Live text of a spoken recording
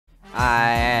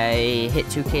I hit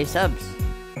 2K subs.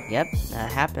 Yep,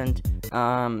 that happened.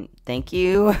 Thank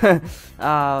you.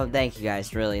 Thank you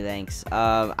guys, really, thanks.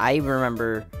 I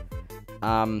remember,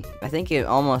 I think it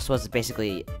almost was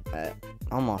basically,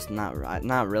 almost, not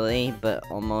really, but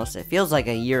almost. It feels like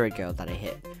a year ago that I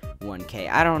hit 1K.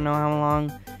 I don't know how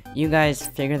long. You guys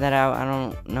figure that out, I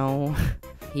don't know.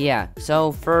 Yeah,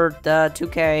 so for the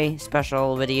 2K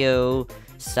special video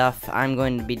stuff, I'm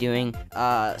going to be doing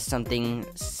something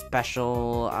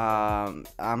special. I'm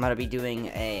gonna be doing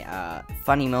a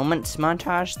funny moments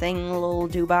montage thing, a little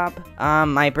doobob.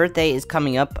 My birthday is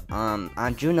coming up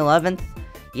on June 11th.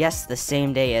 Yes, the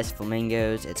same day as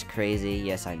Flamingos. It's crazy.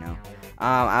 Yes, I know.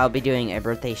 I'll be doing a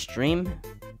birthday stream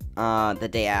the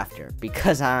day after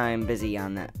because I'm busy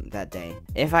on that day.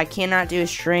 If I cannot do a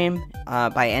stream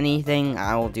by anything,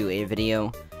 I will do a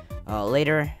video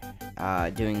later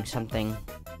doing something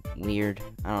weird.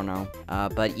 I don't know.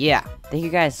 But yeah, thank you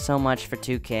guys so much for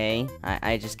 2K.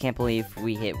 I just can't believe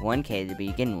we hit 1K to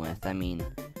begin with. I mean,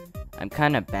 I'm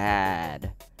kind of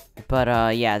bad.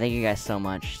 But yeah, thank you guys so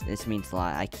much. This means a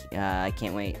lot. I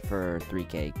can't wait for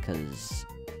 3K because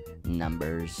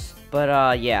numbers.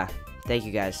 But yeah, thank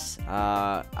you guys.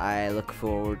 I look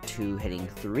forward to hitting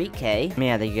 3K.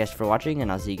 Yeah, thank you guys for watching,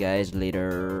 and I'll see you guys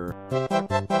later.